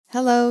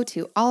Hello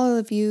to all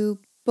of you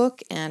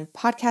book and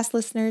podcast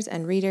listeners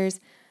and readers.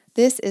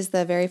 This is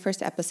the very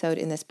first episode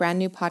in this brand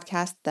new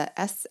podcast, the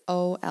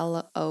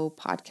SOLO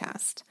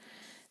podcast.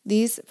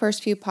 These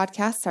first few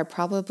podcasts are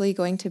probably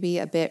going to be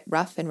a bit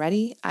rough and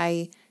ready.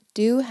 I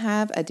do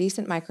have a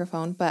decent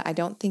microphone, but I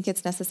don't think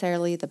it's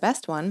necessarily the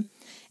best one.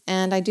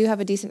 And I do have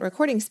a decent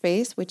recording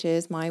space, which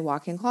is my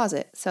walk-in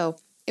closet. So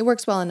it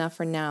works well enough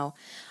for now.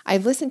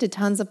 I've listened to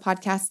tons of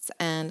podcasts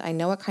and I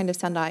know what kind of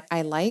sound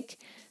I like.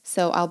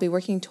 So I'll be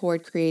working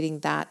toward creating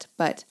that,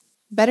 but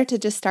better to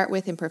just start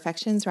with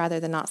imperfections rather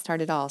than not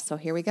start at all. So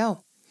here we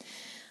go.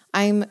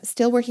 I'm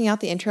still working out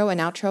the intro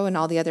and outro and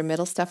all the other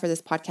middle stuff for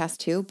this podcast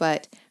too,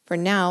 but for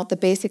now, the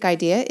basic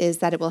idea is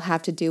that it will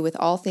have to do with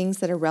all things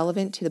that are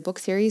relevant to the book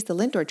series, The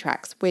Lindor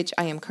Tracks, which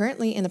I am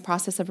currently in the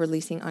process of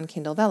releasing on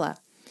Kindle Vella.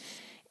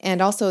 And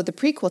also the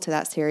prequel to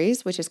that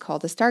series, which is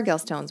called The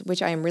Stargell Stones,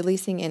 which I am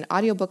releasing in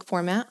audiobook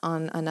format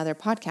on another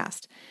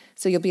podcast.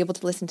 So you'll be able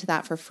to listen to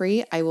that for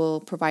free. I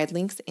will provide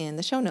links in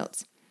the show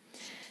notes.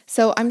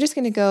 So I'm just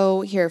going to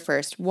go here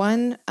first.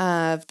 One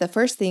of the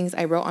first things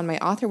I wrote on my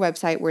author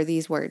website were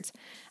these words,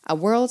 a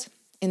world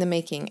in the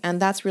making.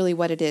 And that's really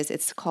what it is.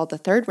 It's called The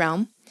Third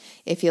Realm.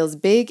 It feels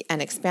big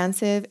and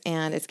expansive,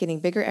 and it's getting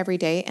bigger every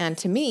day. And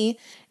to me,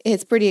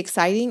 it's pretty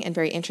exciting and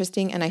very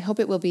interesting, and I hope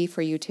it will be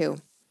for you too.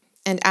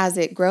 And as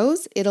it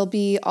grows, it'll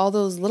be all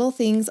those little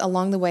things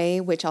along the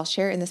way, which I'll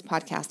share in this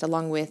podcast,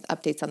 along with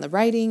updates on the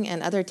writing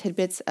and other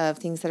tidbits of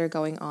things that are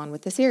going on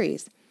with the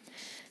series.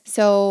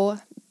 So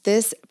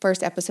this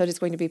first episode is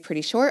going to be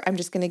pretty short. I'm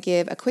just going to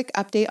give a quick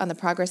update on the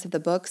progress of the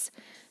books.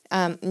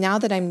 Now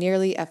that I'm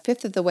nearly a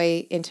fifth of the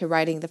way into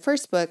writing the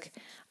first book,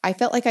 I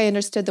felt like I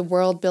understood the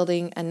world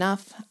building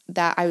enough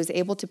that I was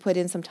able to put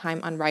in some time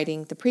on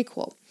writing the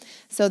prequel.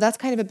 So that's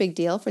kind of a big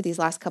deal for these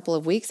last couple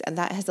of weeks, and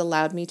that has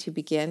allowed me to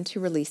begin to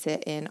release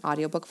it in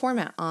audiobook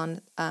format on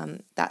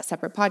that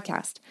separate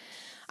podcast.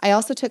 I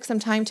also took some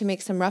time to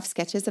make some rough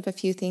sketches of a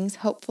few things.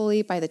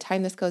 Hopefully, by the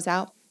time this goes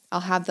out,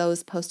 I'll have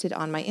those posted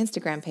on my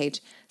Instagram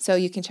page, so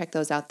you can check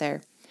those out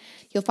there.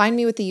 You'll find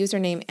me with the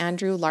username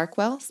Andrew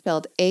Larkwell,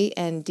 spelled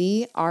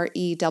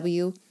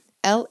AndrewLarkwell.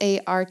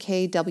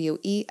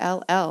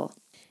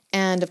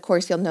 And of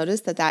course, you'll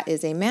notice that that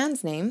is a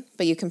man's name,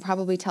 but you can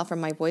probably tell from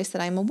my voice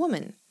that I'm a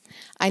woman.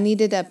 I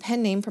needed a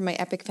pen name for my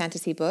epic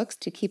fantasy books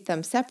to keep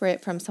them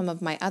separate from some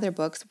of my other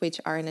books, which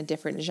are in a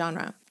different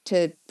genre,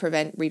 to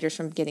prevent readers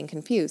from getting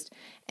confused.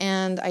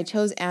 And I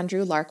chose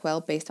Andrew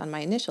Larkwell based on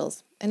my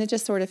initials, and it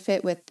just sort of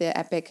fit with the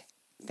epic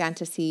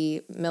fantasy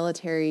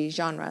military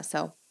genre,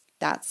 so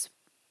that's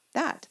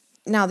that.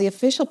 Now, the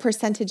official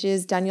percentage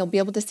is done. You'll be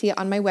able to see it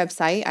on my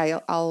website.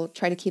 I'll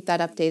try to keep that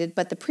updated.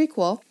 But the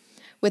prequel,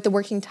 with the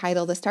working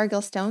title, The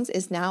Stargell Stones,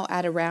 is now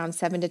at around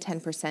 7 to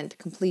 10%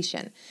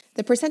 completion.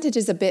 The percentage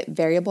is a bit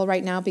variable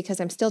right now because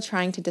I'm still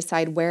trying to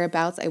decide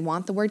whereabouts I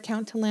want the word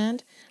count to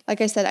land. Like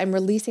I said, I'm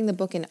releasing the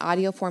book in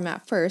audio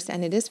format first,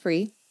 and it is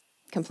free,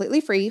 completely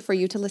free for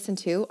you to listen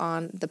to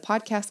on the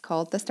podcast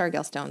called The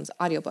Stargell Stones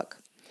audiobook.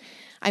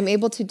 I'm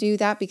able to do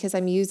that because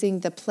I'm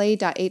using the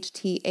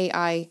Play.ht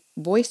AI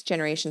voice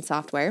generation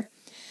software.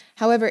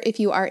 However, if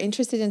you are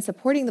interested in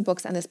supporting the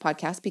books on this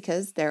podcast,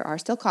 because there are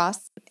still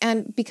costs,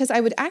 and because I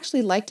would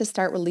actually like to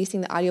start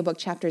releasing the audiobook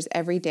chapters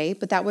every day,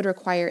 but that would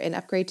require an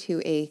upgrade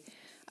to a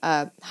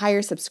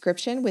higher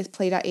subscription with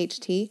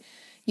Play.ht,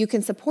 you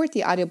can support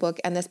the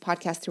audiobook and this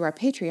podcast through our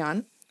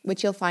Patreon,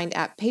 which you'll find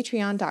at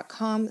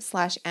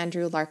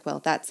patreon.com/Andrew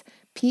Larkwell. That's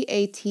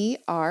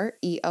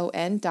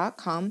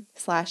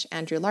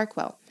patreon.com/Andrew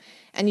Larkwell.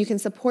 And you can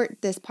support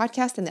this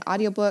podcast and the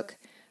audiobook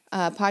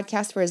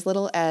podcast for as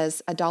little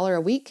as $1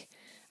 a week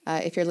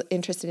if you're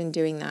interested in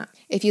doing that.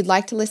 If you'd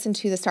like to listen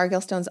to the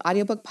Stargell Stones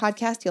audiobook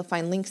podcast, you'll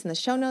find links in the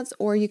show notes,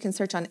 or you can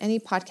search on any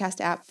podcast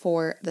app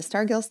for the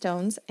Stargell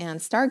Stones, and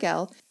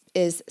Stargell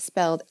is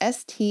spelled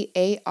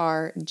Stargell.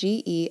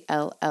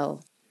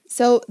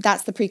 So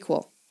that's the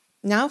prequel.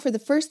 Now for the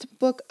first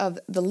book of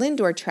the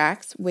Lindor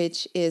Tracks,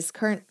 which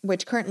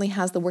currently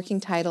has the working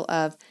title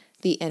of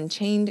The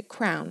Enchained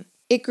Crown.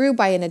 It grew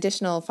by an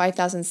additional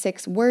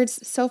 5,006 words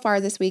so far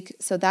this week,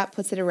 so that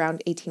puts it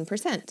around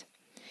 18%.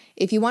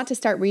 If you want to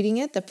start reading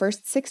it, the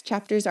first 6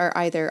 chapters are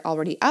either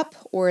already up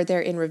or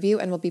they're in review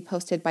and will be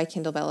posted by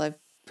Kindle Vella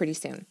pretty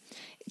soon.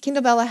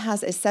 Kindle Vella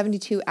has a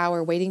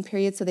 72-hour waiting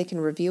period so they can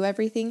review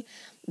everything,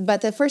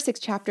 but the first 6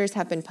 chapters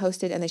have been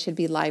posted and they should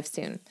be live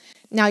soon.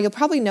 Now, you'll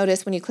probably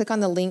notice when you click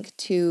on the link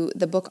to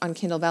the book on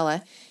Kindle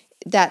Vella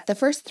that the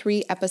first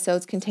 3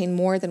 episodes contain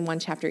more than 1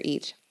 chapter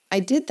each. I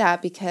did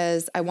that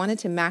because I wanted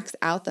to max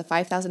out the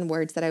 5,000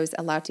 words that I was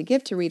allowed to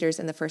give to readers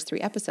in the first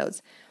 3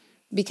 episodes,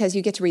 because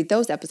you get to read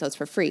those episodes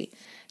for free.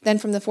 Then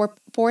from the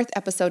fourth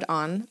episode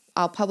on,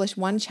 I'll publish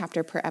 1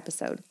 chapter per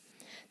episode.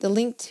 The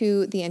link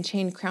to The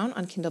Enchained Crown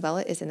on Kindle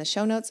Vella is in the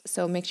show notes,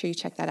 so make sure you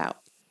check that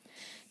out.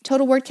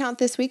 Total word count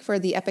this week for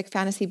the epic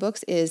fantasy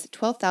books is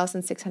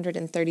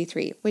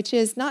 12,633, which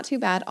is not too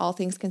bad, all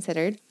things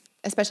considered,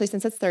 especially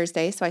since it's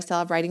Thursday, so I still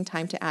have writing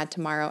time to add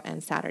tomorrow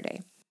and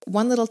Saturday.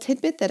 One little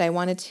tidbit that I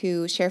wanted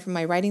to share from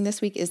my writing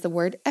this week is the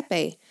word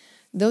epee.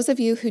 Those of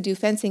you who do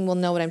fencing will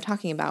know what I'm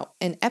talking about.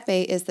 An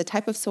epee is the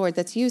type of sword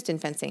that's used in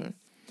fencing.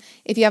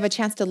 If you have a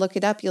chance to look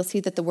it up, you'll see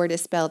that the word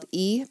is spelled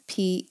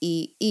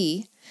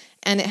E-P-E-E,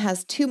 and it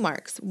has two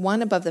marks,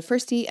 one above the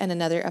first E and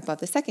another above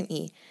the second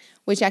E,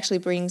 which actually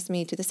brings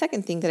me to the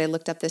second thing that I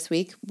looked up this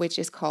week, which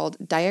is called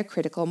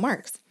diacritical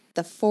marks.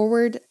 The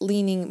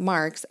forward-leaning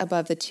marks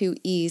above the two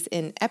E's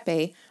in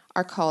epee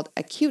are called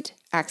acute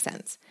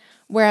accents,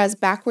 whereas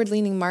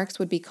backward-leaning marks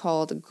would be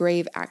called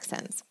grave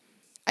accents.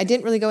 I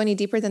didn't really go any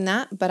deeper than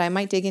that, but I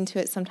might dig into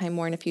it sometime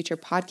more in a future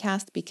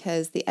podcast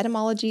because the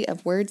etymology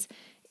of words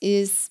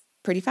is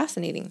pretty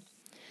fascinating.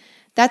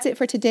 That's it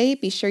for today.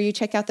 Be sure you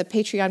check out the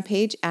Patreon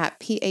page at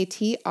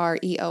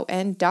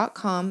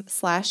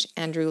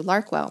patreon.com/Andrew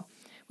Larkwell,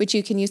 which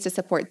you can use to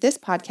support this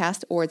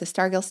podcast or the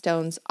Stargill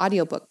Stones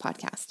audiobook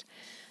podcast.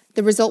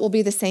 The result will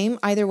be the same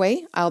either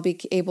way. I'll be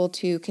able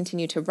to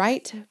continue to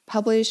write,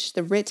 publish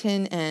the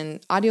written and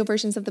audio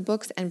versions of the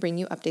books, and bring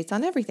you updates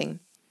on everything.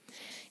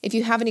 If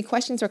you have any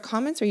questions or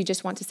comments, or you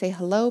just want to say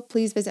hello,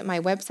 please visit my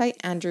website,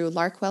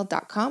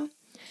 andrewlarkwell.com.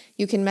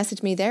 You can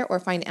message me there or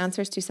find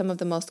answers to some of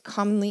the most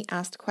commonly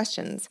asked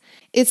questions.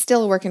 It's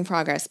still a work in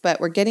progress, but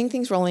we're getting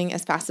things rolling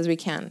as fast as we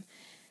can.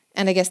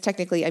 And I guess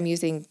technically I'm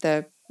using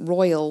the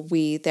royal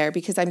we there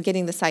because I'm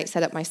getting the site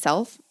set up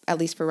myself, at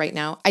least for right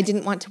now. I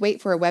didn't want to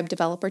wait for a web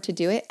developer to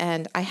do it,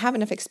 and I have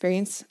enough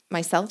experience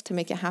myself to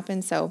make it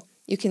happen, so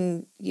you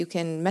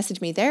can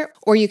message me there,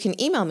 or you can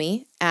email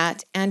me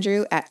at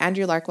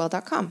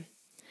andrew@andrewlarkwell.com.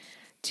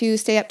 To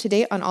stay up to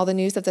date on all the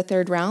news of the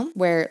Third Realm,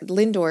 where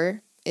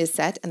Lindor is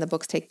set and the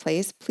books take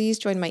place, please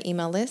join my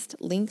email list.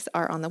 Links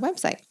are on the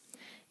website.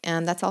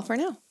 And that's all for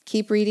now.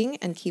 Keep reading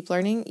and keep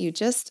learning. You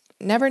just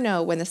never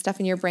know when the stuff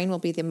in your brain will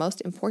be the most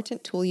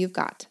important tool you've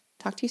got.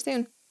 Talk to you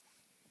soon.